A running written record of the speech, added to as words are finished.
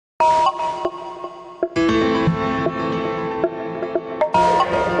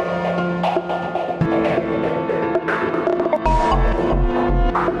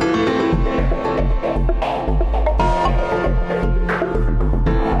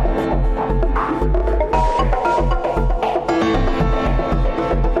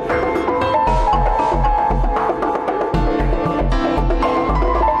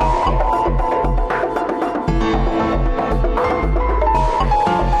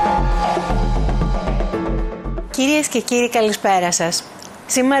Κυρίες και κύριοι, καλησπέρα σας.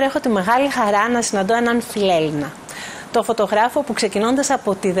 Σήμερα έχω τη μεγάλη χαρά να συναντώ έναν φιλέλληνα. Το φωτογράφο που ξεκινώντας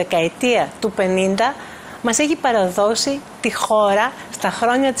από τη δεκαετία του 50 μας έχει παραδώσει τη χώρα στα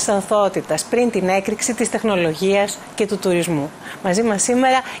χρόνια της αθωότητας, πριν την έκρηξη της τεχνολογίας και του τουρισμού. Μαζί μας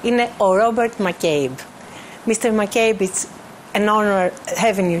σήμερα είναι ο Ρόμπερτ Μακέιμπ. Mr. Μακέιμπ, it's an honor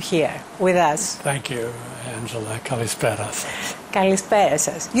having you here with us. Thank you, Angela. Kalispera. Καλησπέρα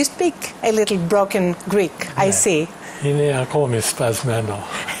σας. You speak a little broken Greek, I see. Είναι ακόμη σπασμένο.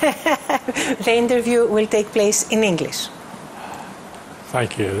 The interview will take place in English.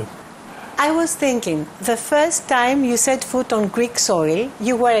 Thank you. I was thinking, the first time you set foot on Greek soil,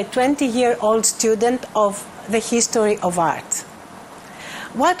 you were a 20-year-old student of the history of art.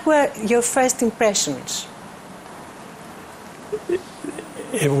 What were your first impressions?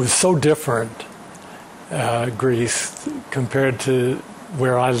 It was so different, Greece, compared to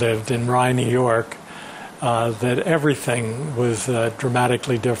where I lived in Rye, New York, that everything was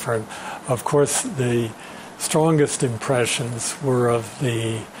dramatically different. Of course, the strongest impressions were of the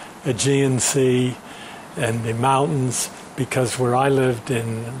Aegean Sea and the mountains, because where I lived in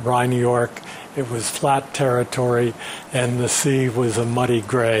Rye, New York, it was flat territory and the sea was a muddy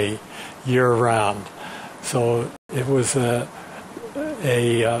gray year-round. So it was a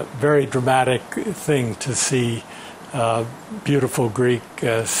very dramatic thing to see beautiful Greek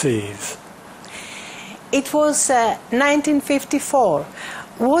seas. It was 1954.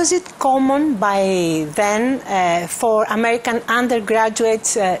 Was it common by then for American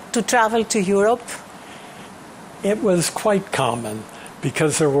undergraduates to travel to Europe? It was quite common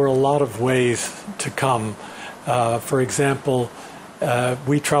because there were a lot of ways to come. For example,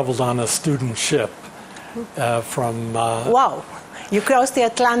 we traveled on a student ship from... Wow! You crossed the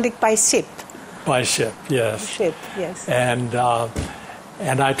Atlantic by ship? By ship, yes. Ship, yes.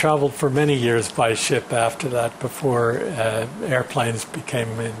 And I traveled for many years by ship after that, before airplanes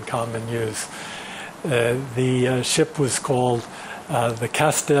became in common use. The ship was called the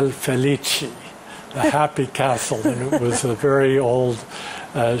Castel Felici, the Happy Castle, and it was a very old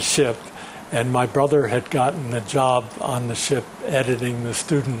ship. And my brother had gotten a job on the ship editing the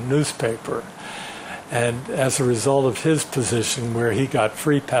student newspaper. And as a result of his position, where he got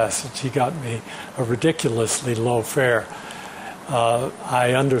free passage, he got me a ridiculously low fare. I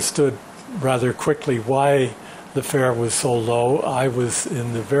understood rather quickly why the fare was so low. I was in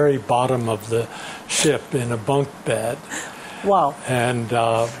the very bottom of the ship in a bunk bed. Wow. And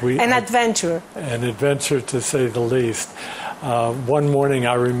an adventure. An adventure, to say the least. One morning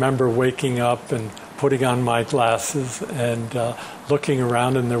I remember waking up and putting on my glasses and looking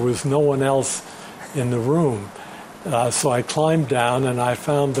around, and there was no one else in the room. So I climbed down and I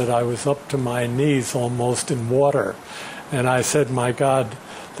found that I was up to my knees almost in water. And I said, my God,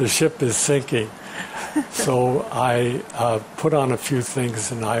 the ship is sinking. So I put on a few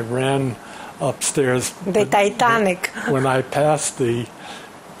things and I ran upstairs. The Titanic. When I passed the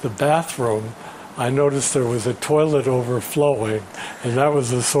bathroom, I noticed there was a toilet overflowing, and that was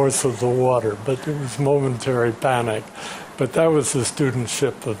the source of the water. But it was momentary panic. But that was the student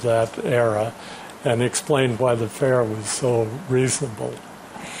ship of that era, and explained why the fare was so reasonable.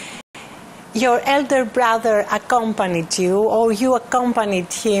 Your elder brother accompanied you, or you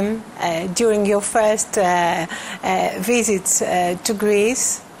accompanied him during your first visits to Greece.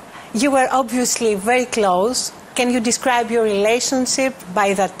 You were obviously very close. Can you describe your relationship by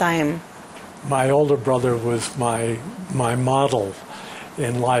that time? My older brother was my model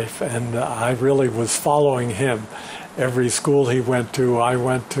in life, and I really was following him. Every school he went to, I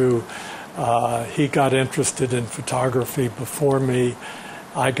went to. He got interested in photography before me.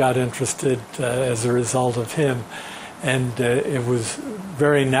 I got interested as a result of him, and it was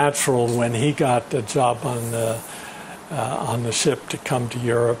very natural when he got a job on the ship to come to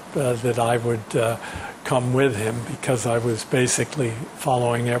Europe that I would come with him, because I was basically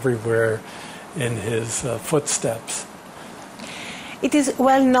following everywhere in his footsteps. It is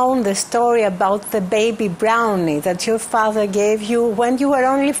well known, the story about the baby brownie that your father gave you when you were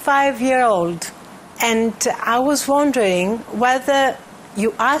only 5-year-old. And I was wondering whether you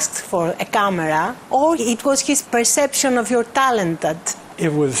asked for a camera or it was his perception of your talent that...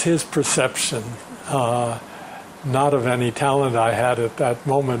 It was his perception, not of any talent I had at that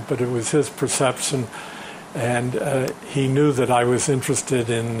moment, but it was his perception. And he knew that I was interested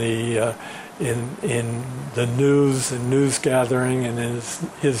in the news and news gathering, and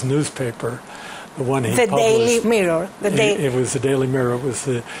his newspaper, the one he published. The Daily Mirror. It was the Daily Mirror. It was a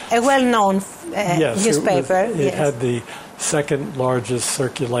well-known newspaper. It had the second largest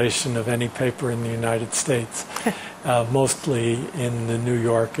circulation of any paper in the United States, mostly in the New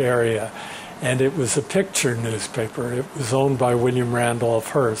York area. and it was a picture newspaper. It was owned by William Randolph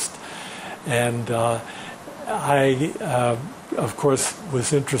Hearst. And I, of course,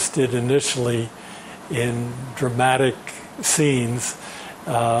 was interested initially in dramatic scenes.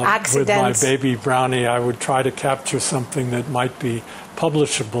 With my baby Brownie, I would try to capture something that might be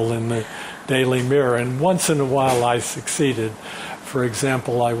publishable in the Daily Mirror. And once in a while I succeeded. For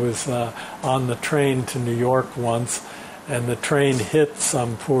example, I was on the train to New York once, and the train hit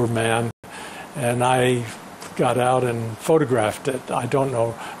some poor man, and I got out and photographed it. I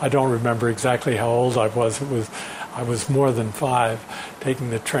don't remember exactly how old I was. I was more than 5 taking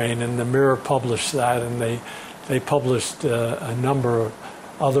the train, and the Mirror published that, and they published a number of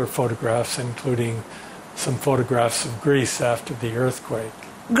other photographs, including some photographs of Greece after the earthquake.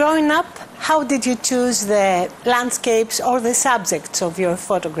 Growing up, how did you choose the landscapes or the subjects of your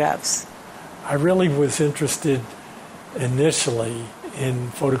photographs? I really was interested initially in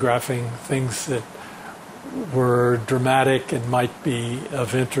photographing things that were dramatic and might be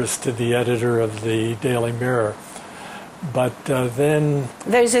of interest to the editor of the Daily Mirror. But then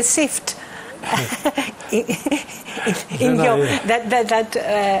there's a shift in your,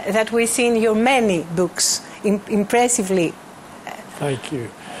 that we see in your many books, impressively. Thank you.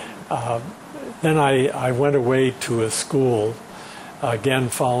 Then I went away to a school, again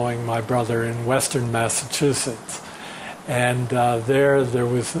following my brother, in Western Massachusetts. And there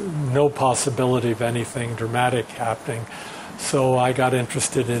was no possibility of anything dramatic happening. So I got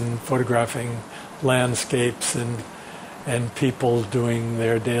interested in photographing landscapes and people doing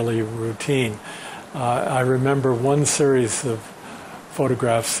their daily routine. I remember one series of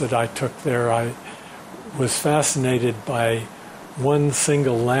photographs that I took there. I was fascinated by one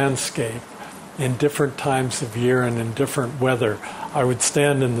single landscape in different times of year and in different weather. I would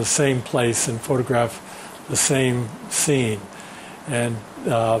stand in the same place and photograph the same scene. And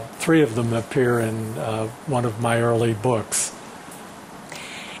 3 of them appear in one of my early books.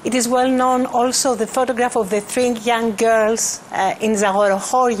 It is well known also the photograph of the 3 young girls in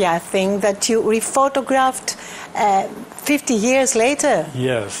Zagorochoria, I think, that you rephotographed 50 years later.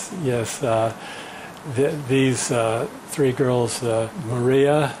 Yes. These 3 girls,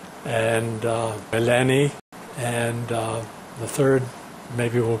 Maria and Eleni, and the third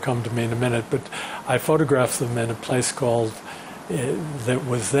maybe will come to me in a minute, but I photographed them in a place called, that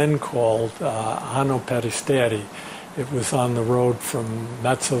was then called Ano Peristeri. It was on the road from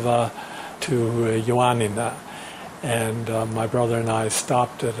Metsova to Ioannina. And my brother and I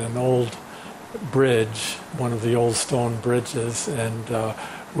stopped at an old bridge, one of the old stone bridges, and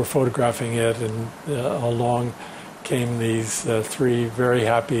were photographing it, and along came these 3 very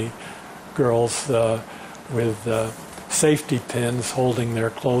happy girls with safety pins holding their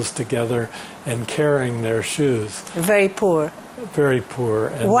clothes together and carrying their shoes. Very poor. Very poor.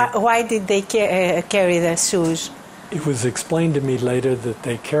 And why did they carry their shoes? It was explained to me later that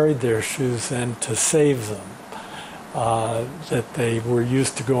they carried their shoes then to save them, that they were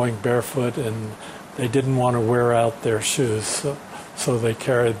used to going barefoot and they didn't want to wear out their shoes, so they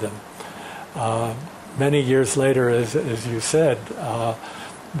carried them. Many years later, as you said,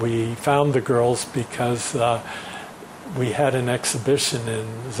 we found the girls because we had an exhibition in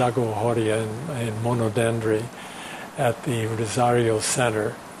Zagorochoria in Monodendri at the Rosario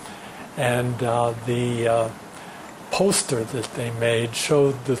Center, and the poster that they made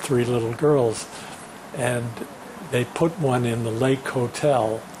showed the 3 little girls, and they put one in the Lake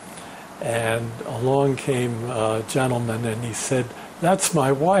Hotel, and along came a gentleman and he said, "That's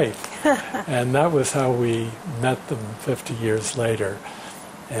my wife." And that was how we met them 50 years later.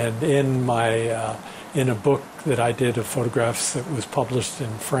 And in my in a book that I did of photographs that was published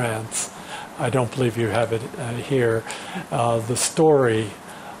in France, I don't believe you have it here, the story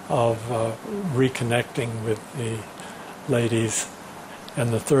of reconnecting with the ladies,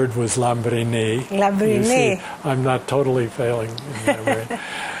 and the third was Lambrini. Lambrini. I'm not totally failing in that way.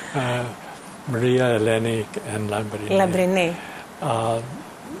 Maria, Eleni, and Lambrini. Lambrini.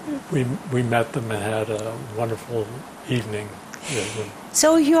 We met them and had a wonderful evening with them.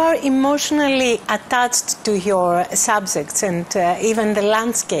 So you are emotionally attached to your subjects and even the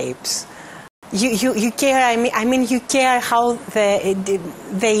landscapes. You care. I mean, you care how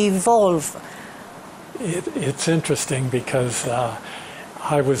they evolve. It's interesting because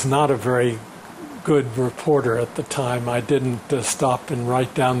I was not a very good reporter at the time. I didn't stop and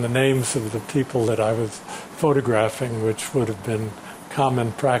write down the names of the people that I was photographing, which would have been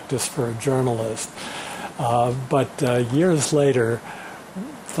common practice for a journalist. But years later,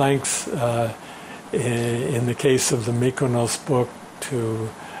 thanks in the case of the Mykonos book to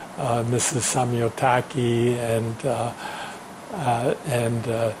Mrs. Samiotaki and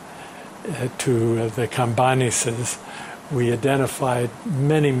to the Kambanises, we identified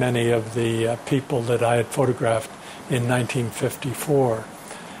many of the people that I had photographed in 1954.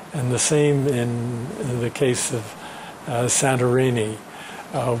 And the same in the case of Santorini,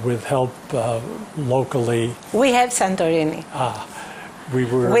 with help locally. We have Santorini. We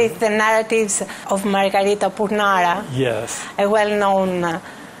were with the narratives of Margarita Purnara. Yes. A well-known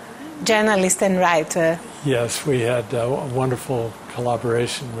journalist and writer. Yes, we had a wonderful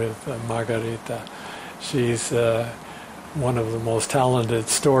collaboration with Margarita. She's one of the most talented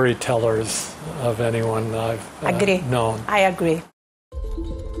storytellers of anyone I've known. I agree.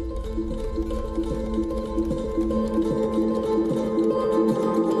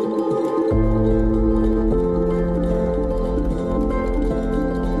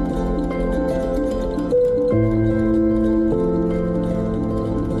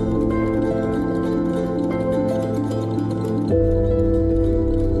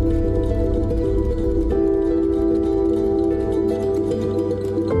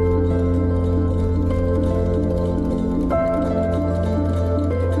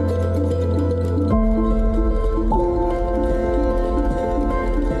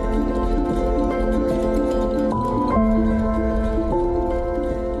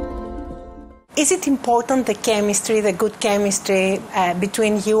 Is it important, the chemistry, the good chemistry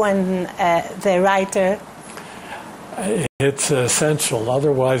between you and the writer? It's essential,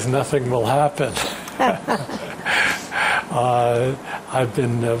 otherwise nothing will happen. I've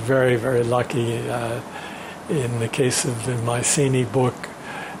been very lucky. In the case of the Mycenae book,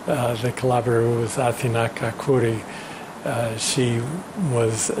 the collaborator was Athina Kakuri. She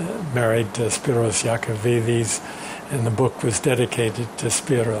was married to Spiros Yakovidis, and the book was dedicated to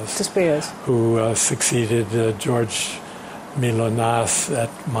Spiros. Who succeeded George Milonas at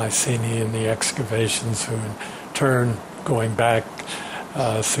Mycenae in the excavations, who in turn, going back,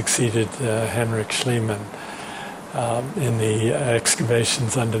 succeeded Henrik Schliemann in the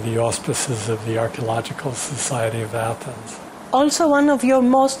excavations under the auspices of the Archaeological Society of Athens. Also, one of your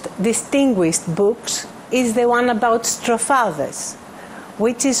most distinguished books is the one about Strophades,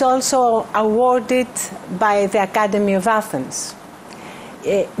 which is also awarded by the Academy of Athens.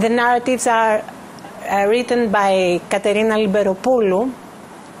 The narratives are written by Katerina Lυμπεροπούλου,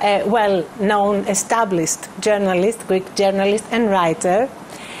 a well-known, established journalist, Greek journalist and writer.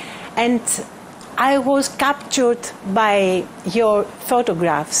 And I was captured by your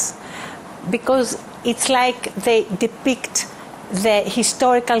photographs because it's like they depict the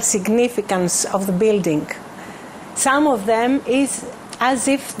historical significance of the building. Some of them is as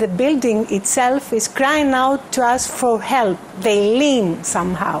if the building itself is crying out to us for help. They lean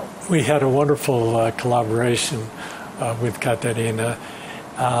somehow. We had a wonderful collaboration with Katerina.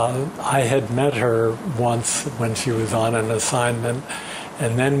 I had met her once when she was on an assignment,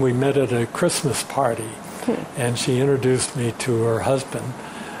 and then we met at a Christmas party, and she introduced me to her husband,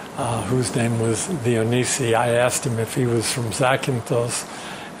 whose name was Dionisi. I asked him if he was from Zakynthos,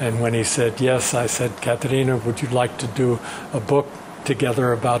 and when he said yes, I said, Katerina, would you like to do a book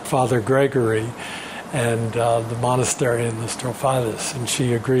together about Father Gregory and the monastery in the Strophades? And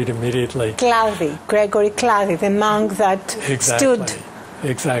she agreed immediately. Gregory Clavi, the monk that stood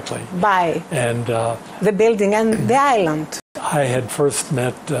by and the building and the island. I had first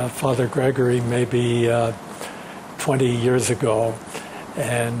met Father Gregory maybe 20 years ago,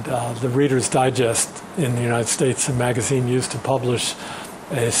 and the Reader's Digest in the United States, a magazine, used to publish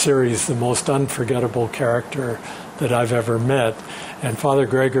a series, The Most Unforgettable Character That I've Ever Met, and Father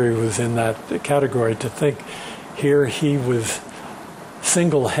Gregory was in that category. To think here he was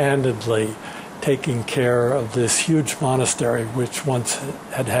single-handedly taking care of this huge monastery, which once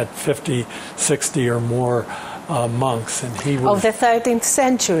had had 50, 60 or more monks, and he was of the 13th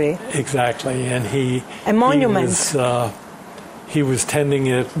century. Exactly, and a monument. He was tending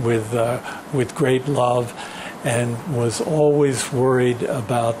it with great love, and was always worried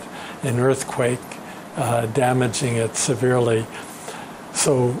about an earthquake damaging it severely.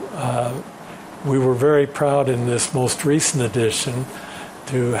 So we were very proud in this most recent edition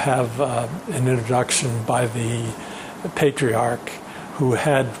to have an introduction by the patriarch, who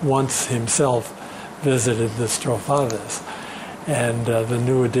had once himself visited the Strophades. And the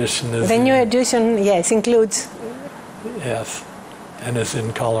new edition is... The new edition, yes, includes... Yes, and is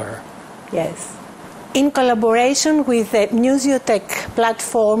in color. Yes. In collaboration with the Museotech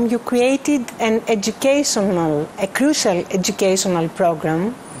platform, you created a crucial educational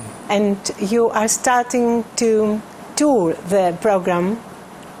program, and you are starting to tour the program.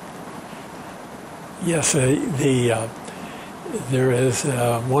 Yes, there is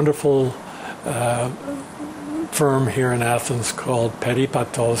a wonderful firm here in Athens called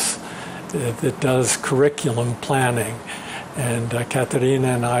Peripatos, that does curriculum planning. And Katerina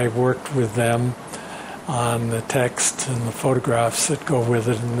and I worked with them on the text and the photographs that go with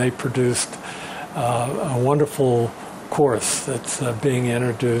it, and they produced a wonderful course that's being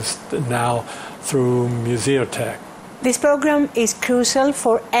introduced now through Museotech. This program is crucial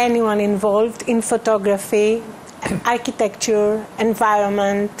for anyone involved in photography, architecture,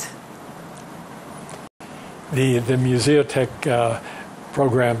 environment. The Museotech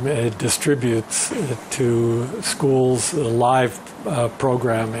program distributes to schools live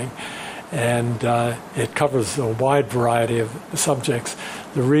programming, and it covers a wide variety of subjects.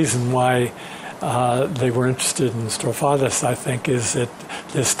 The reason why they were interested in Strophades, I think, is that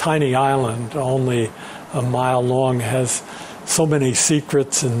this tiny island, only a mile long, has so many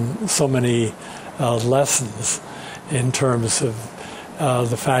secrets and so many lessons in terms of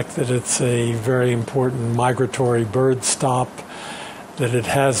the fact that it's a very important migratory bird stop, that it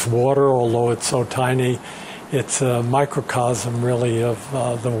has water, although it's so tiny. It's a microcosm, really, of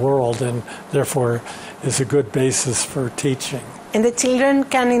the world, and therefore is a good basis for teaching. And the children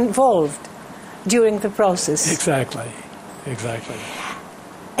can involve during the process. Exactly, exactly.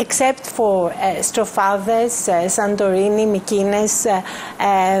 Except for Strophades, Santorini, Mykines,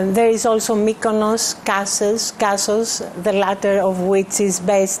 there is also Mykonos, Kassos, the latter of which is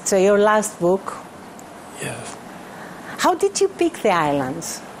based your last book. Yes. How did you pick the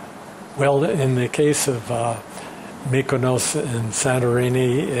islands? Well, in the case of Mykonos and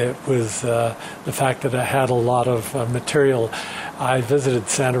Santorini, it was the fact that I had a lot of material. I visited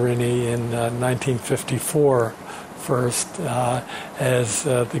Santorini in 1954 first as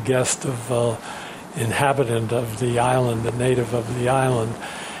the guest of inhabitant of the island, the native of the island,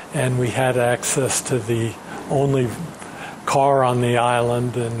 and we had access to the only car on the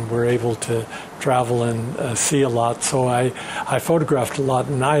island and were able to travel and see a lot. So I photographed a lot,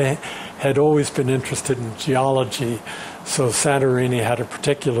 and I had always been interested in geology, so Santorini had a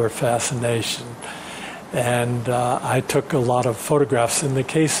particular fascination. And I took a lot of photographs. In the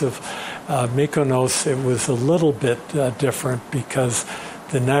case of Mykonos, it was a little bit different because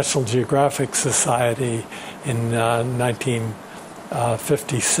the National Geographic Society in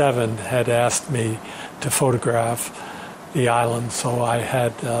 1957 had asked me to photograph the island, so I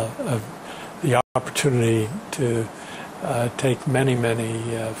had the opportunity to take many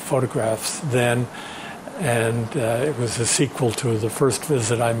photographs then, and it was a sequel to the first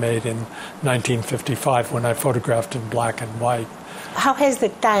visit I made in 1955 when I photographed in black and white. How has the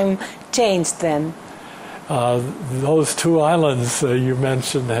time changed then? Those two islands you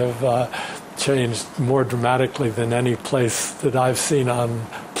mentioned have changed more dramatically than any place that I've seen on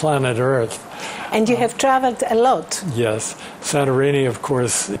planet Earth. And you have traveled a lot. Yes. Santorini, of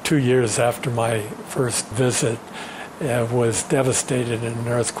course, 2 years after my first visit, was devastated in an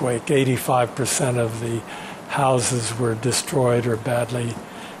earthquake. 85% of the houses were destroyed or badly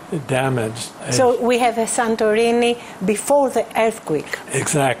damaged. So we have a Santorini before the earthquake.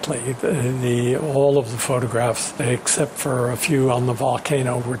 Exactly. All of the photographs, except for a few on the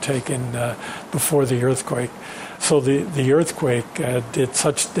volcano, were taken before the earthquake. So the earthquake did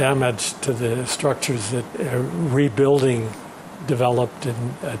such damage to the structures that rebuilding developed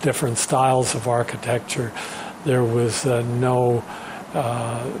in different styles of architecture. There was not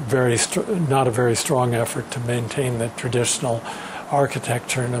a very strong effort to maintain the traditional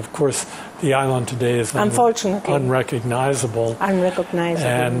architecture, and of course the island today is unfortunately unrecognizable.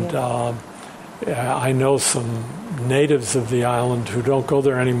 And I know some natives of the island who don't go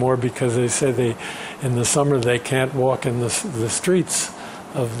there anymore because they say in the summer they can't walk in the streets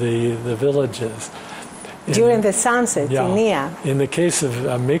of the villages. During the sunset, yeah. In the case of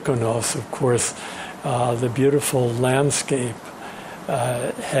Mykonos, of course, the beautiful landscape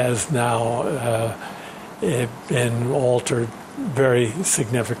has now been altered very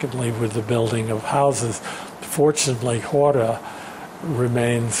significantly with the building of houses. Fortunately, Chora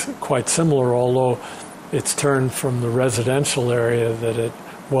remains quite similar, although it's turned from the residential area that it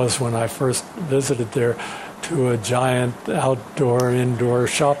was when I first visited there to a giant indoor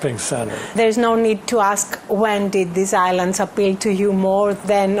shopping center. There's no need to ask when did these islands appeal to you more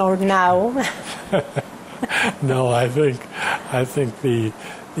then or now? No, I think the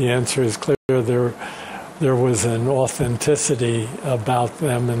answer is clear. There was an authenticity about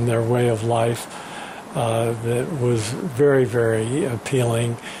them and their way of life that was very, very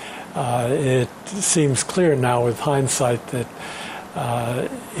appealing. It seems clear now with hindsight that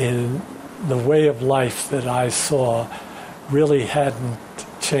in the way of life that I saw really hadn't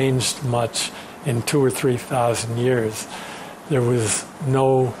changed much in 2,000 or 3,000 years. There was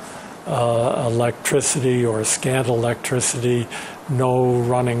no electricity or scant electricity, no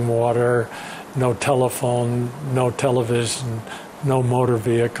running water, no telephone, no television, no motor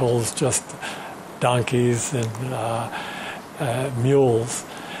vehicles, just donkeys and mules.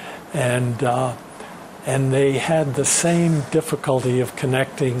 And they had the same difficulty of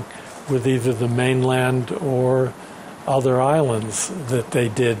connecting with either the mainland or other islands that they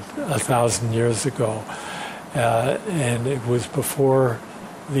did 1,000 years ago. And it was before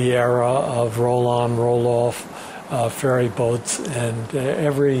the era of roll-on, roll-off ferry boats, and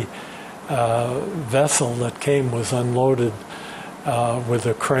every vessel that came was unloaded with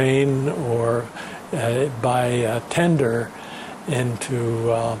a crane or by tender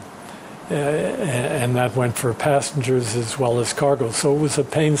into, and that went for passengers as well as cargo. So it was a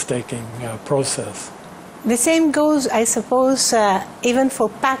painstaking process. The same goes, I suppose, even for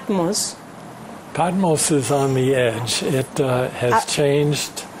Patmos. Patmos is on the edge. It has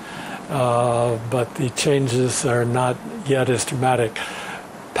changed, but the changes are not yet as dramatic.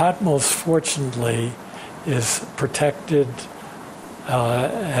 Patmos, fortunately, is protected,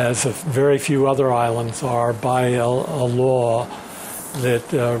 as very few other islands are, by a law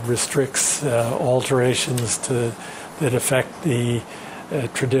that restricts alterations that affect the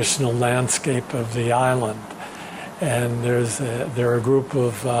traditional landscape of the island. And there are a group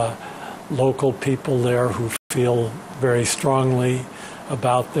of local people there who feel very strongly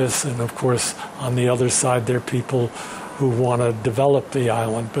about this, and of course on the other side there are people who want to develop the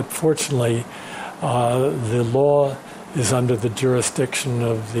island. But fortunately the law is under the jurisdiction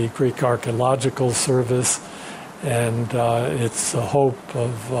of the Greek Archaeological Service, and it's the hope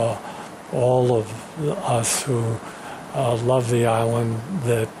of all of us who love the island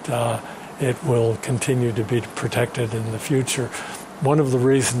that it will continue to be protected in the future. One of the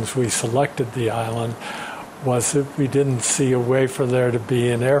reasons we selected the island was that we didn't see a way for there to be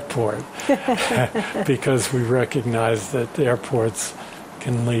an airport because we recognize that airports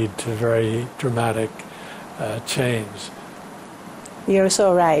can lead to very dramatic change. You're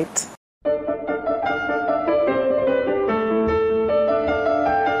so right.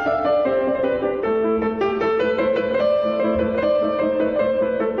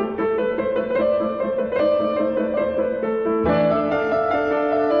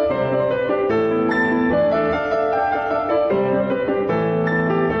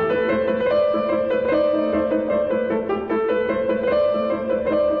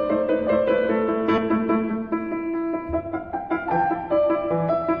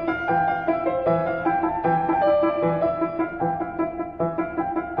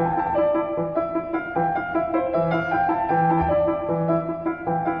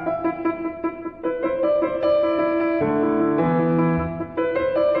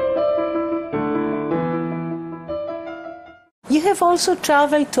 You have also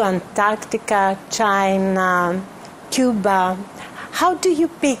traveled to Antarctica, China, Cuba. How do you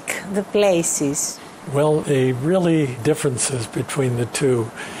pick the places? Well, the really differences between the two.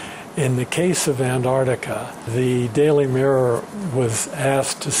 In the case of Antarctica, the Daily Mirror was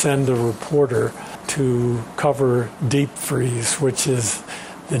asked to send a reporter to cover deep freeze, which is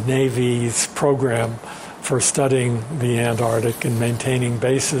the Navy's program for studying the Antarctic and maintaining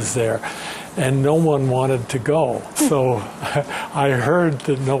bases there. And no one wanted to go. So I heard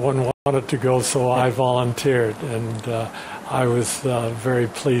that no one wanted to go, so I volunteered. And I was very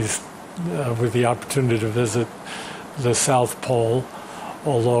pleased with the opportunity to visit the South Pole.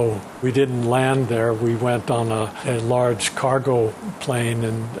 Although we didn't land there, we went on a large cargo plane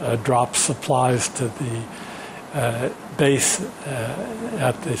and dropped supplies to the base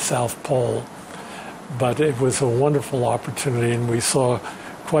at the South Pole. But it was a wonderful opportunity, and we saw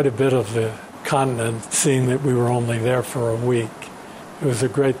quite a bit of the continent, seeing that we were only there for a week. It was a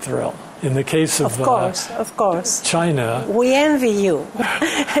great thrill. In the case of course, China, we envy you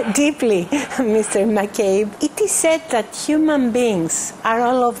deeply, Mr. McCabe. It is said that human beings are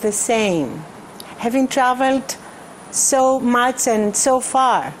all of the same, having traveled so much and so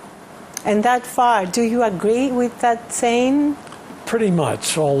far, and that far. Do you agree with that saying? Pretty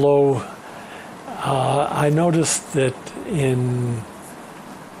much, although I noticed that in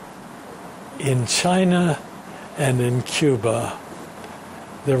China and in Cuba,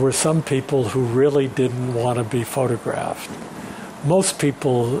 there were some people who really didn't want to be photographed. Most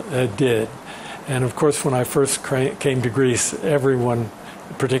people did. And of course, when I first came to Greece, everyone,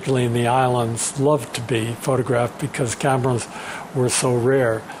 particularly in the islands, loved to be photographed because cameras were so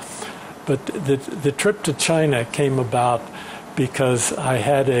rare. But the trip to China came about because I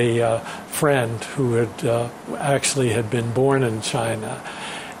had a friend who had been born in China,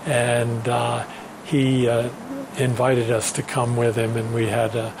 and he invited us to come with him, and we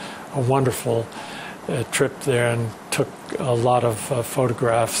had a wonderful trip there. And took a lot of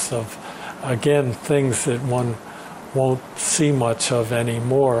photographs of, again, things that one won't see much of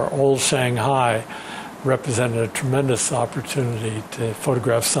anymore. Old Shanghai represented a tremendous opportunity to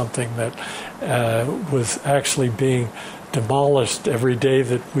photograph something that was actually being demolished every day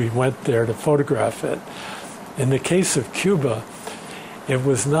that we went there to photograph it. In the case of Cuba, it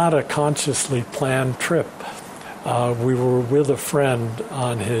was not a consciously planned trip. We were with a friend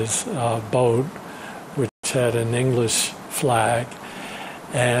on his boat, which had an English flag,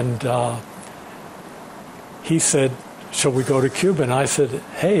 and he said, "Shall we go to Cuba?" And I said,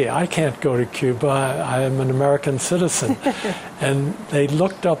 "Hey, I can't go to Cuba. I am an American citizen." And they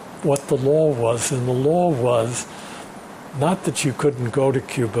looked up what the law was, and the law was not that you couldn't go to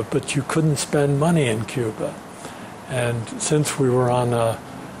Cuba, but you couldn't spend money in Cuba. And since we were on a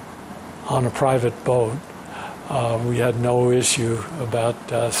private boat, we had no issue about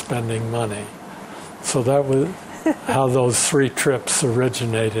spending money. So that was how those 3 trips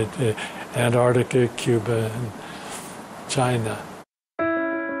originated: Antarctica, Cuba, and China.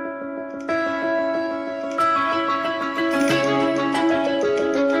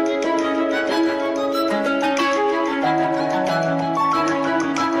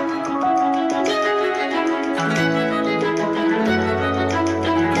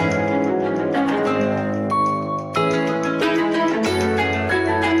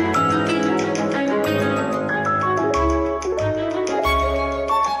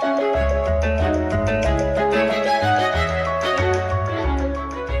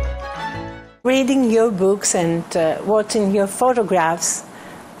 Reading your books and watching your photographs,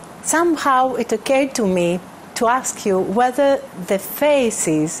 somehow it occurred to me to ask you whether the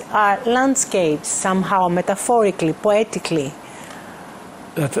faces are landscapes, somehow metaphorically, poetically.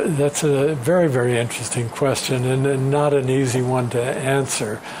 That's a very, very interesting question, and not an easy one to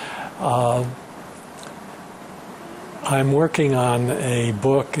answer. I'm working on a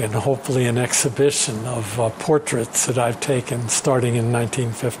book and hopefully an exhibition of portraits that I've taken starting in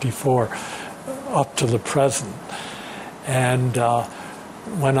 1954 up to the present. And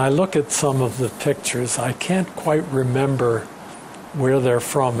when I look at some of the pictures, I can't quite remember where they're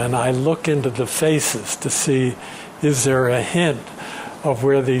from, and I look into the faces to see, is there a hint of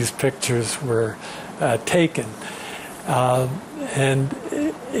where these pictures were taken? And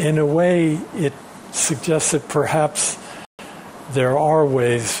in a way, it suggests that perhaps there are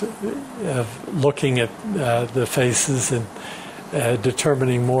ways of looking at the faces and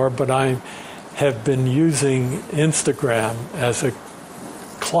determining more, but I have been using Instagram as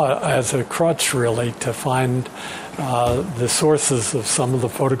a crutch, really, to find the sources of some of the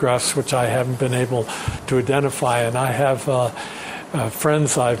photographs which I haven't been able to identify. And I have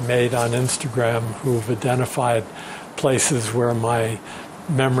friends I've made on Instagram who've identified places where my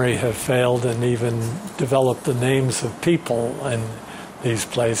memory have failed, and even developed the names of people in these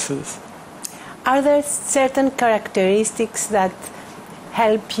places. Are there certain characteristics that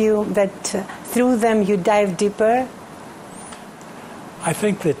help you, that through them you dive deeper? I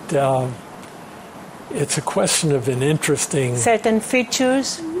think that it's a question of an interesting... Certain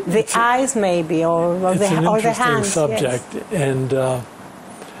features, the eyes maybe, or the hands. It's an interesting subject, yes. And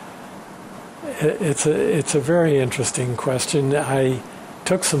it's a very interesting question. I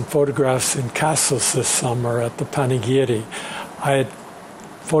took some photographs in Cassos this summer at the Panegyri. I had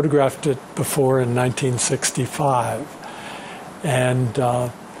photographed it before in 1965. And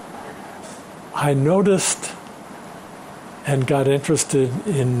I noticed and got interested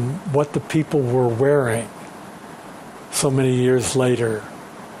in what the people were wearing so many years later,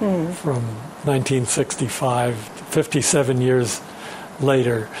 from 1965, 57 years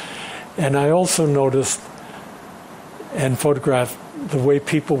later. And I also noticed and photographed the way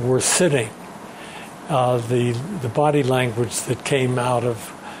people were sitting, the body language that came out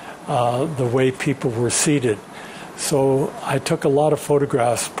of the way people were seated. So I took a lot of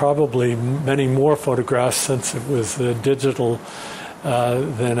photographs, probably many more photographs since it was digital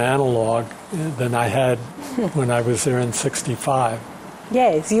than analog than I had when I was there in 65.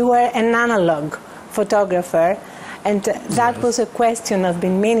 Yes, you were an analog photographer, and that was a question I've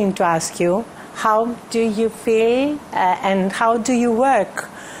been meaning to ask you. How do you feel and how do you work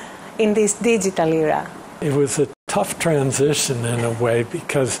in this digital era? It was a tough transition in a way,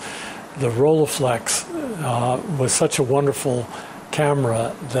 because the Rolleiflex was such a wonderful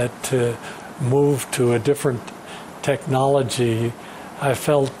camera that to move to a different technology, I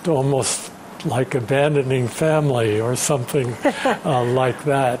felt almost like abandoning family or something like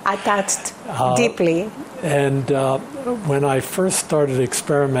that. Attached deeply. And when I first started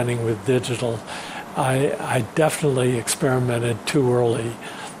experimenting with digital, I definitely experimented too early,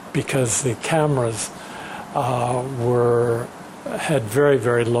 because the cameras had very,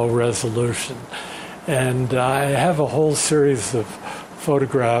 very low resolution. And I have a whole series of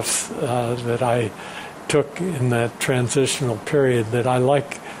photographs that I took in that transitional period that I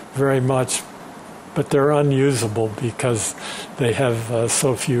like very much, but they're unusable because they have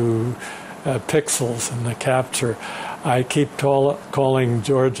so few pixels in the capture. I keep calling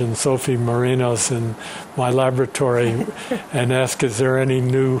George and Sophie Marinos in my laboratory and ask, is there any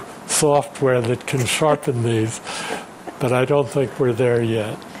new software that can sharpen these? But I don't think we're there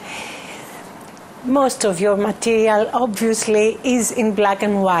yet. Most of your material, obviously, is in black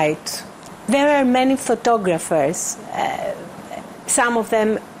and white. There are many photographers, some of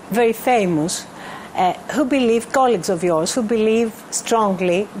them very famous, who believe, colleagues of yours, who believe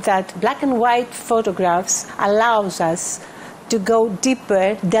strongly that black and white photographs allows us to go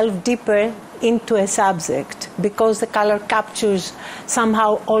deeper, delve deeper into a subject, because the color captures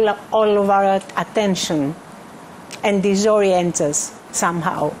somehow all of our attention and disorients us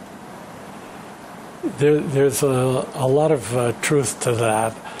somehow. There's a lot of truth to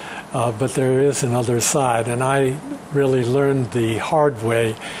that, but there is another side, and I really learned the hard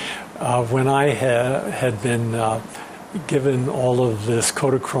way when I had been given all of this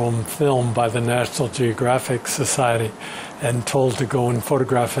Kodachrome film by the National Geographic Society and told to go and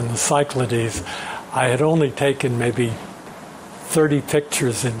photograph in the Cyclades. I had only taken maybe 30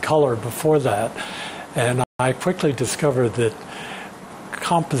 pictures in color before that, and I quickly discovered that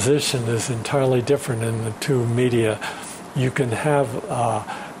composition is entirely different in the two media. You can have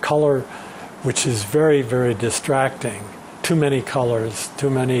color which is very, very distracting. Too many colors, too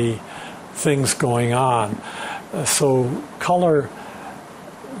many things going on. So color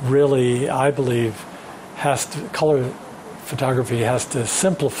really, I believe, color photography has to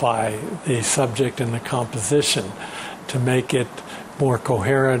simplify the subject and the composition to make it more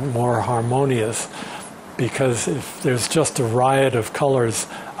coherent, more harmonious. Because if there's just a riot of colors,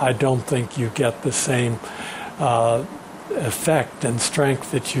 I don't think you get the same effect and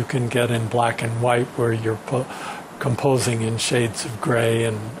strength that you can get in black and white, where you're composing in shades of gray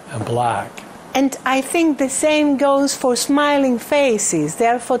and black. And I think the same goes for smiling faces.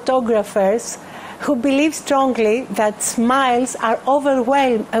 There are photographers who believe strongly that smiles are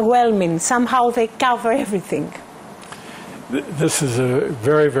overwhelming. Somehow they cover everything. This is a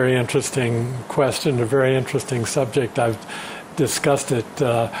very, very interesting question, a very interesting subject. I've discussed it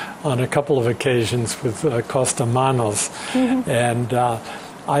on a couple of occasions with Costa Manos. Mm-hmm. And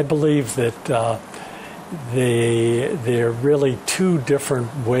I believe that there are really two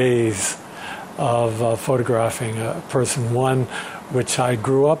different ways of photographing a person. One, which I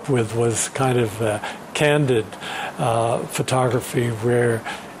grew up with, was kind of candid photography, where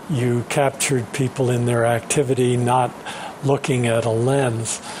you captured people in their activity, not looking at a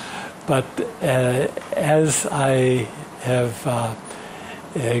lens. But as I have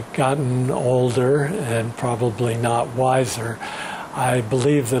gotten older and probably not wiser, I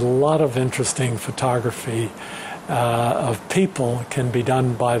believe that a lot of interesting photography of people can be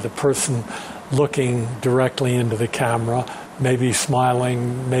done by the person looking directly into the camera, maybe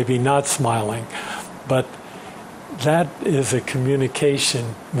smiling, maybe not smiling. But that is a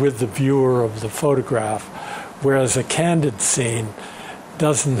communication with the viewer of the photograph, whereas a candid scene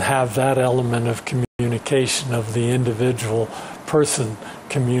doesn't have that element of communication of the individual person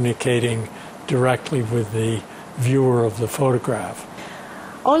communicating directly with the viewer of the photograph.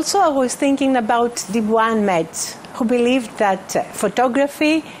 Also, I was thinking about Dubois and Metz, who believed that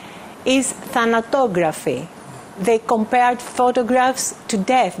photography is thanatography. They compared photographs to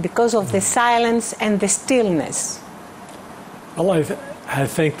death because of the silence and the stillness. Well, I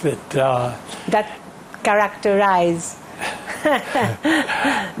think that that characterize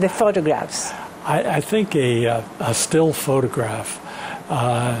the photographs. I think a still photograph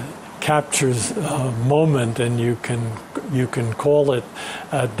captures a moment, and you can call it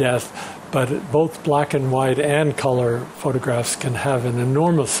death. But both black and white and color photographs can have an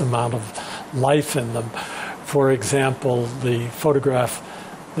enormous amount of life in them. For example, the photograph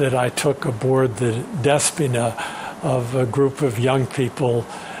that I took aboard the Despina of a group of young people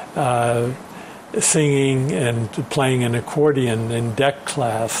singing and playing an accordion in deck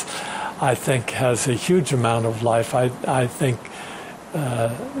class, I think has a huge amount of life. I think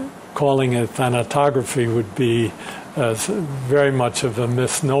calling it thanatography would be very much of a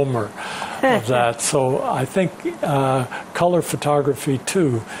misnomer of that. So I think color photography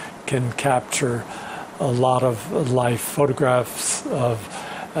too can capture a lot of life. Photographs of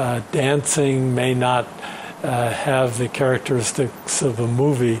dancing may not have the characteristics of a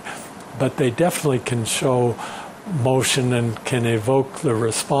movie, but they definitely can show motion and can evoke the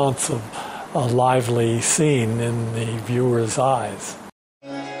response of a lively scene in the viewer's eyes.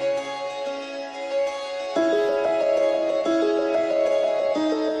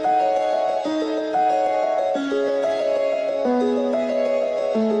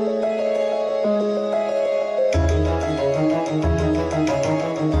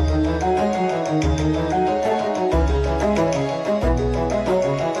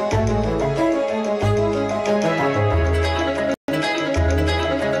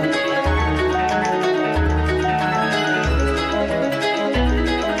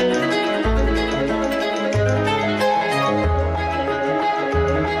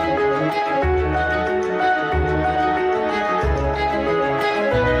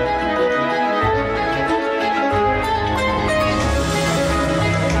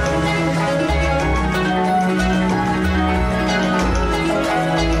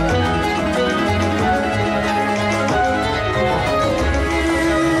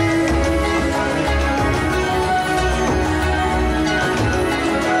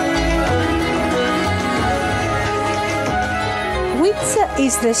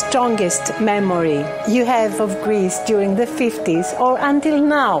 Is the strongest memory you have of Greece during the 50s or until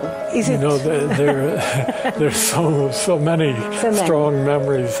now? Is it? There's so many strong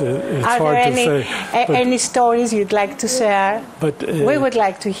memories. It's hard to say. Any stories you'd like to share? But we would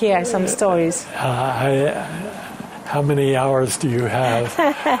like to hear some stories. How many hours do you have?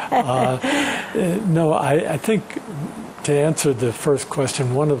 No, I think to answer the first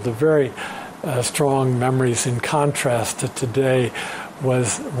question, one of the very strong memories in contrast to today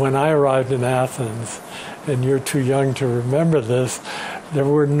was when I arrived in Athens, and you're too young to remember this, there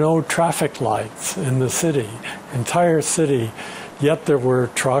were no traffic lights in the city, entire city, yet there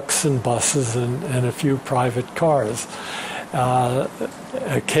were trucks and buses and a few private cars.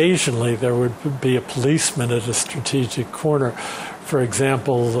 Occasionally there would be a policeman at a strategic corner. For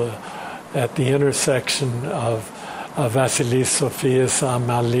example, at the intersection of Vasilis Sophias,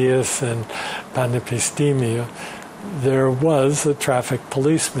 Amalias and Panepistimiou, there was a traffic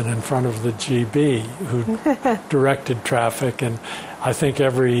policeman in front of the GB who directed traffic, and I think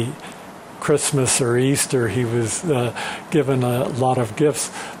every Christmas or Easter he was given a lot of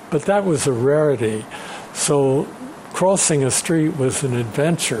gifts, but that was a rarity. So crossing a street was an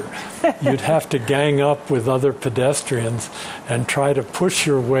adventure. You'd have to gang up with other pedestrians and try to push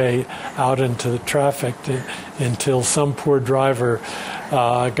your way out into the traffic until some poor driver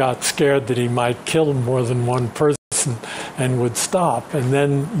got scared that he might kill more than one person and would stop, and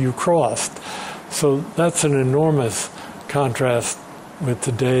then you crossed. So that's an enormous contrast with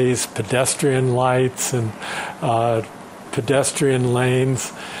today's pedestrian lights and pedestrian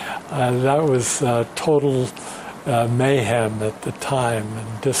lanes. That was total mayhem at the time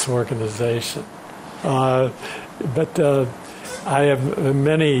and disorganization. But I have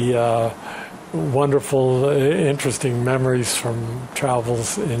many wonderful, interesting memories from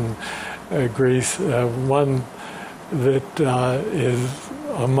travels in Greece. One that is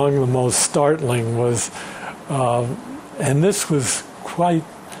among the most startling was, and this was quite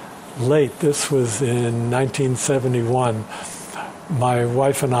late, this was in 1971. My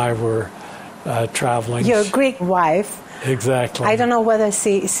wife and I were traveling. Your Greek wife? Exactly. I don't know whether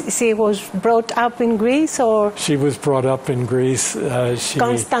she was brought up in Greece or... She was brought up in Greece.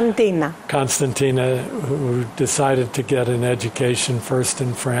 Constantina, who decided to get an education first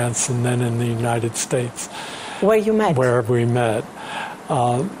in France and then in the United States. Where you met? Where we met.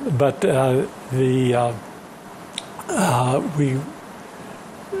 But we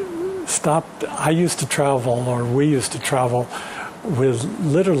stopped. I used to travel, or we used to travel, with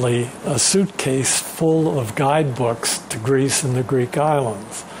literally a suitcase full of guidebooks to Greece and the Greek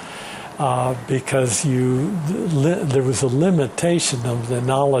islands. Because there was a limitation of the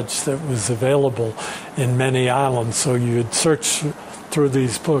knowledge that was available in many islands, so you'd search through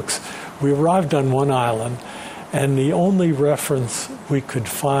these books. We arrived on one island, and the only reference we could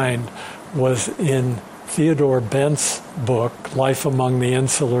find was in Theodore Bent's book, Life Among the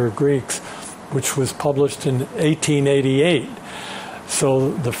Insular Greeks, which was published in 1888.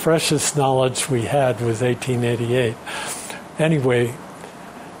 So the freshest knowledge we had was 1888. Anyway,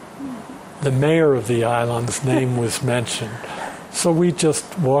 the mayor of the island's name was mentioned. So we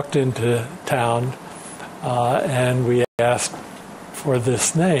just walked into town and we asked for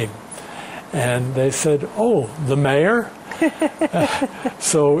this name. And they said, "Oh, the mayor?"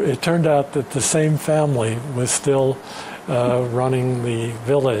 So it turned out that the same family was still running the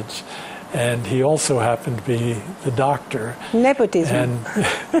village. And he also happened to be the doctor. Nepotism.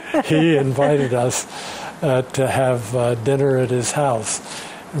 And he invited us to have dinner at his house.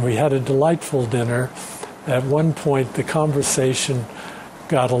 And we had a delightful dinner. At one point, the conversation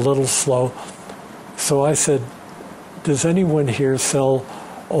got a little slow. So I said, does anyone here sell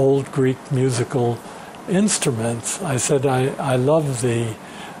old Greek musical instruments? I said, I love the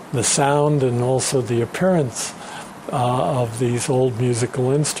sound and also the appearance of these old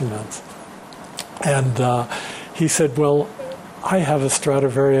musical instruments. And he said, well, I have a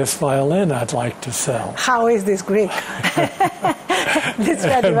Stradivarius violin I'd like to sell. How is this Greek? The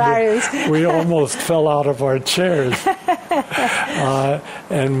Stradivarius. We almost fell out of our chairs.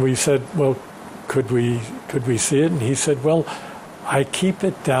 And we said, well, could we see it? And he said, well, I keep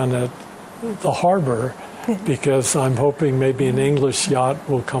it down at the harbor because I'm hoping maybe an English yacht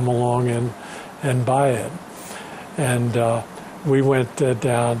will come along and buy it. And we went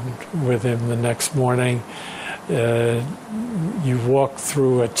down with him the next morning. You walk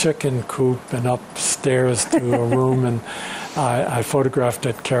through a chicken coop and upstairs to a room, and I photographed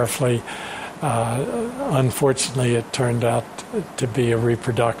it carefully. Unfortunately, it turned out to be a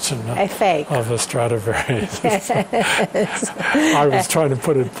reproduction of a Stradivarius. I was trying to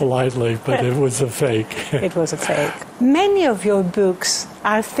put it politely, but it was a fake. It was a fake. Many of your books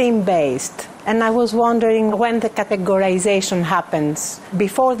are theme-based, and I was wondering when the categorization happens,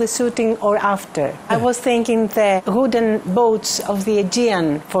 before the shooting or after. I was thinking the wooden boats of the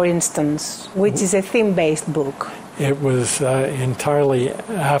Aegean, for instance, which is a theme-based book. It was entirely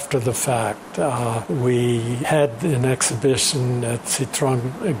after the fact. We had an exhibition at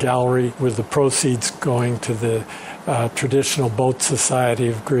Citron Gallery with the proceeds going to the Traditional Boat Society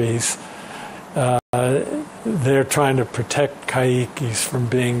of Greece. They're trying to protect kayakis from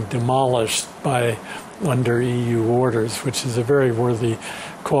being demolished under EU orders, which is a very worthy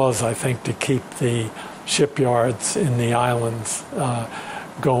cause, I think, to keep the shipyards in the islands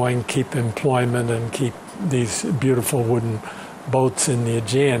going, keep employment, and keep these beautiful wooden boats in the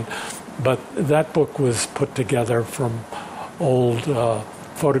Aegean. But that book was put together from old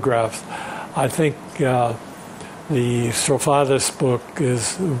photographs. I think the Strophadis book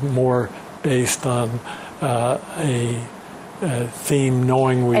is more based on a theme,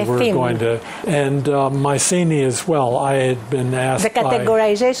 knowing we were going to, and Mycenae as well. I had been asked. The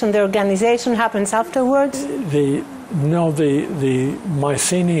categorization, the organization happens afterwards. The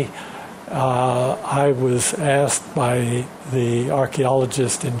Mycenae. I was asked by the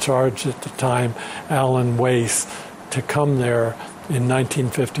archaeologist in charge at the time, Alan Wace, to come there in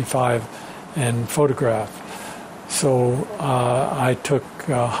 1955 and photograph. So I took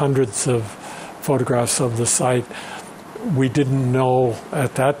hundreds of photographs of the site. We didn't know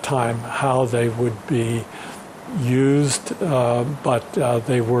at that time how they would be used, but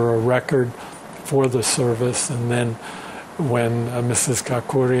they were a record for the service. And then when Mrs.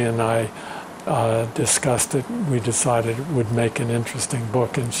 Kakuri and I discussed it, we decided it would make an interesting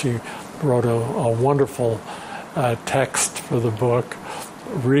book, and she wrote a wonderful text for the book,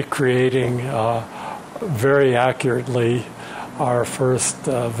 recreating very accurately our first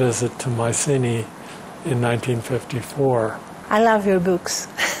visit to Mycenae in 1954. I love your books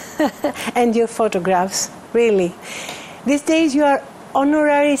and your photographs, really. These days you are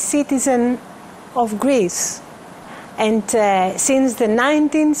honorary citizen of Greece. And since the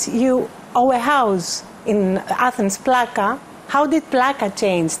 90s, you own a house in Athens, Plaka. How did Plaka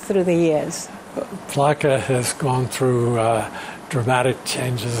change through the years? Plaka has gone through dramatic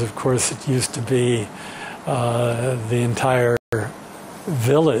changes. Of course, it used to be the entire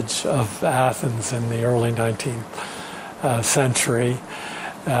village of Athens in the early 19th century.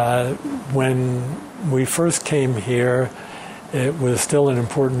 When we first came here, it was still an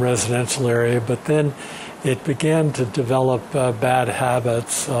important residential area, but then it began to develop bad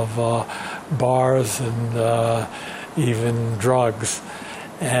habits of bars and even drugs.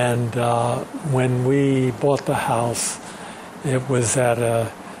 And when we bought the house, it was at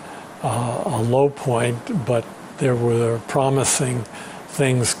a low point, but there were promising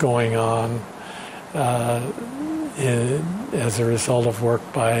things going on as a result of work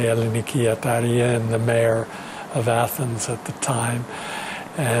by Elliniki Ataria and the mayor of Athens at the time.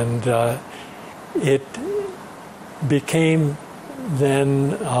 And it became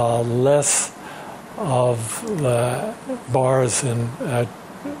then less of the bars and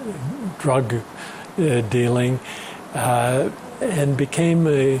drug dealing and became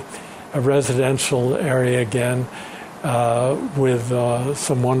a residential area again with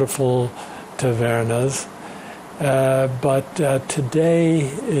some wonderful tavernas. But today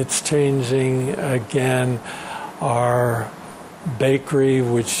it's changing again. Our bakery,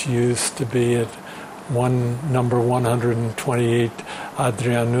 which used to be at number 128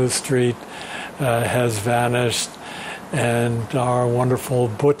 Adrianou Street, has vanished, and our wonderful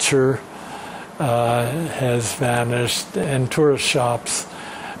butcher has vanished, and tourist shops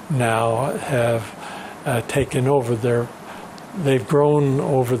now have taken over. They've grown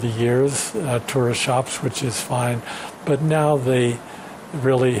over the years, tourist shops, which is fine, but now they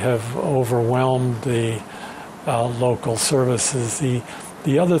really have overwhelmed the local services.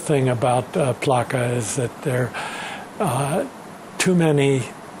 The other thing about Plaka is that there are too many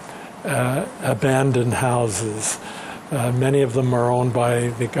abandoned houses. Many of them are owned by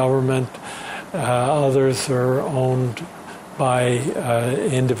the government. Others are owned by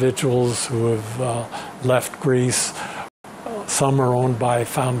individuals who have left Greece. Some are owned by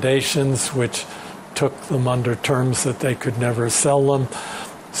foundations which took them under terms that they could never sell them.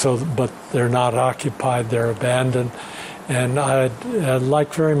 But they're not occupied, they're abandoned. And I'd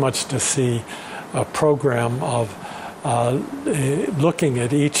like very much to see a program of looking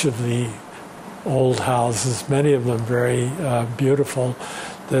at each of the old houses, many of them very beautiful,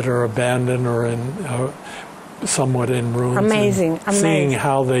 that are abandoned or in somewhat in ruins. Amazing. Seeing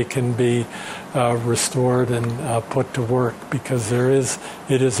how they can be restored and put to work, because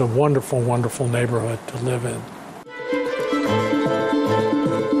it is a wonderful, wonderful neighborhood to live in.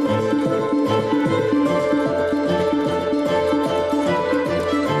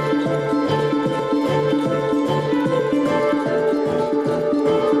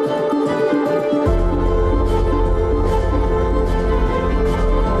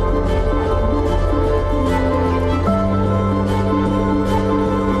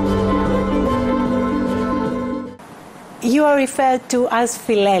 You are referred to as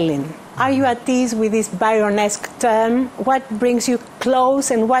Philellin. Are you at ease with this Byronesque term? What brings you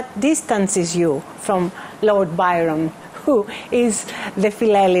close and what distances you from Lord Byron, who is the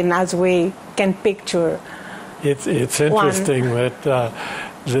Philellin as we can picture? It's interesting that,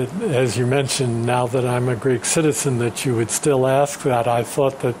 as you mentioned, now that I'm a Greek citizen, that you would still ask that. I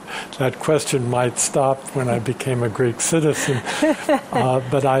thought that question might stop when I became a Greek citizen.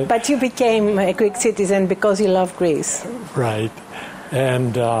 But you became a Greek citizen because you love Greece. Right.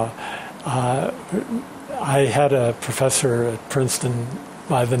 And I had a professor at Princeton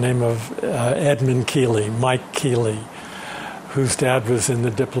by the name of Edmund Keeley, Mike Keeley, whose dad was in the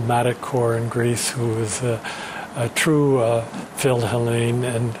diplomatic corps in Greece, who was a true Philhellene,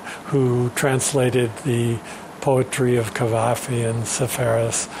 and who translated the poetry of Cavafy and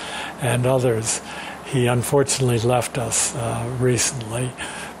Seferis and others. He unfortunately left us recently,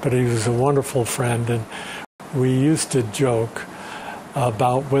 but he was a wonderful friend, and we used to joke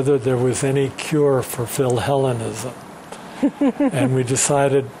about whether there was any cure for Philhellenism. And we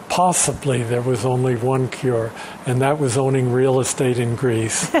decided possibly there was only one cure, and that was owning real estate in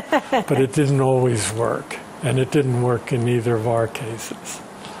Greece. But it didn't always work, and it didn't work in either of our cases.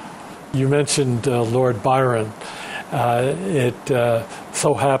 You mentioned Lord Byron. It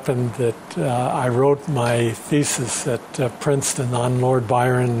so happened that I wrote my thesis at Princeton on Lord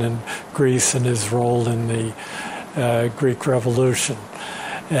Byron and Greece and his role in the Greek Revolution.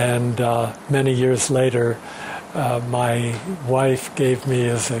 And many years later, my wife gave me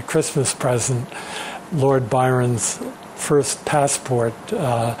as a Christmas present Lord Byron's first passport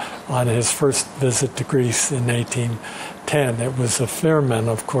on his first visit to Greece in 1810. It was a firman,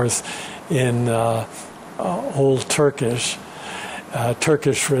 of course, in Old Turkish,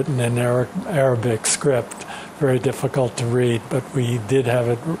 Turkish written in Arabic script, very difficult to read, but we did have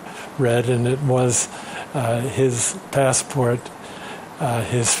it read, and it was his passport,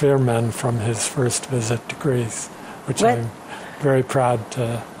 his firman from his first visit to Greece, which I'm very proud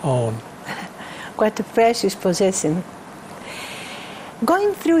to own. What a precious possession.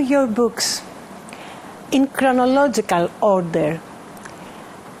 Going through your books in chronological order,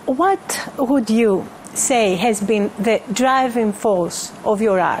 what would you say has been the driving force of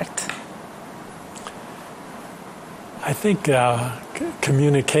your art? I think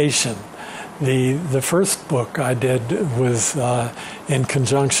communication. The first book I did was in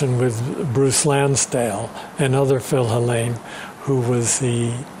conjunction with Bruce Lansdale, another Philhellene, who was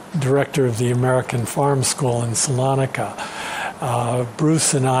the director of the American Farm School in Salonika.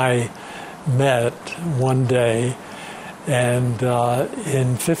 Bruce and I met one day, and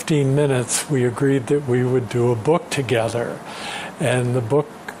in 15 minutes we agreed that we would do a book together. And the book,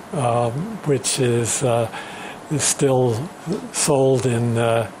 which is still sold in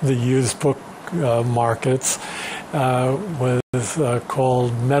the used book markets, was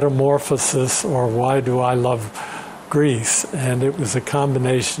called Metamorphosis, or Why Do I Love Greece? And it was a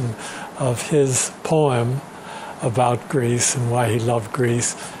combination of his poem about Greece and why he loved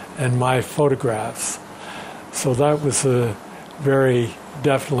Greece and my photographs. So that was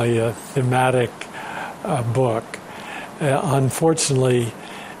definitely a thematic book. Unfortunately,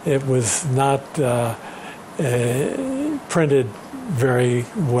 it was not printed very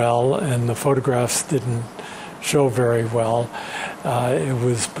well, and the photographs didn't show very well. It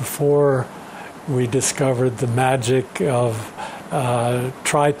was before we discovered the magic of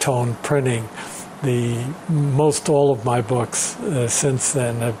tritone printing. Most all of my books since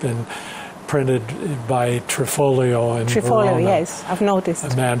then have been printed by Trifolio in Verona. Yes, I've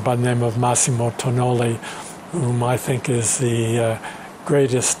noticed. A man by the name of Massimo Tonoli, whom I think is the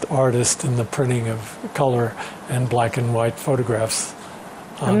greatest artist in the printing of color and black and white photographs.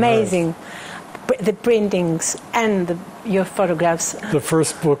 Amazing. The printings and your photographs. The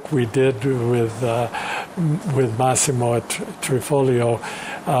first book we did with Massimo at Trifolio,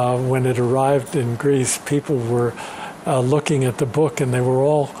 when it arrived in Greece, people were looking at the book and they were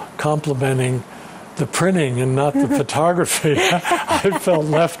all complimenting the printing and not the photography. I felt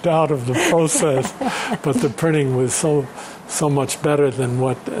left out of the process, but the printing was so much better than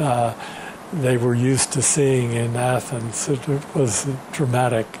what they were used to seeing in Athens. It was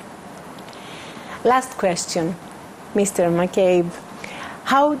dramatic. Last question, Mr. Makέiμπ.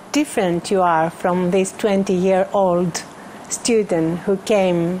 How different you are from this 20-year-old student who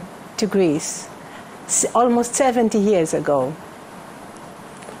came to Greece almost 70 years ago?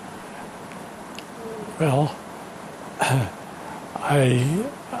 Well,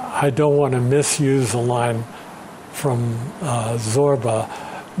 I don't want to misuse a line from Zorba,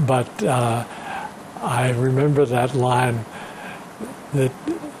 but I remember that line that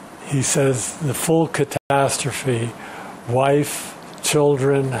he says, the full catastrophe, wife,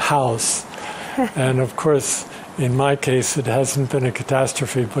 children, house. And of course, in my case, it hasn't been a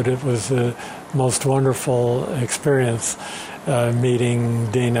catastrophe, but it was the most wonderful experience,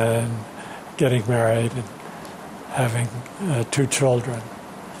 meeting Dina and getting married and having 2 children.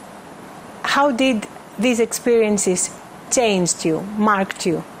 How did these experiences change you, marked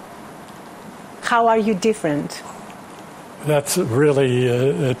you? How are you different? That's really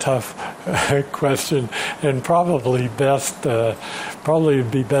a tough question, and probably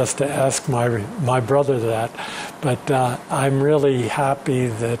it'd be best to ask my brother that. But I'm really happy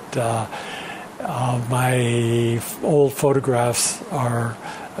that my old photographs are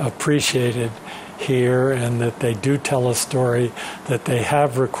appreciated here, and that they do tell a story, that they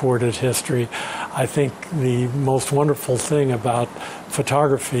have recorded history. I think the most wonderful thing about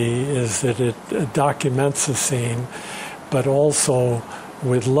photography is that it documents a scene, but also,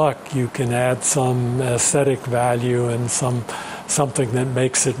 with luck, you can add some aesthetic value and something that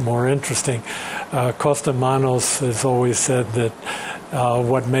makes it more interesting. Costamanos has always said that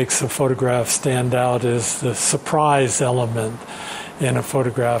what makes a photograph stand out is the surprise element in a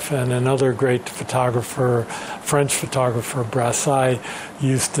photograph. And another great photographer, French photographer, Brassai,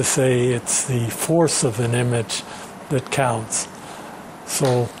 used to say it's the force of an image that counts.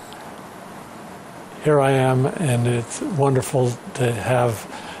 So here I am, and it's wonderful to have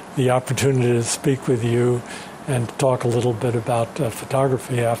the opportunity to speak with you and talk a little bit about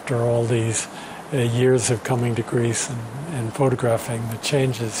photography after all these years of coming to Greece and photographing the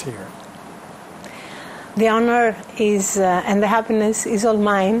changes here. The honor is and the happiness is all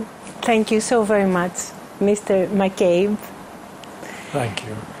mine. Thank you so very much, Mr. Makέiμπ. Thank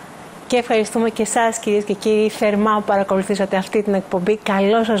you. Και ευχαριστούμε και εσάς, κυρίες και κύριοι, θερμά που παρακολουθήσατε αυτή την εκπομπή.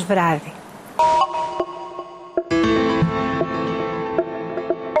 Καλό σας βράδυ.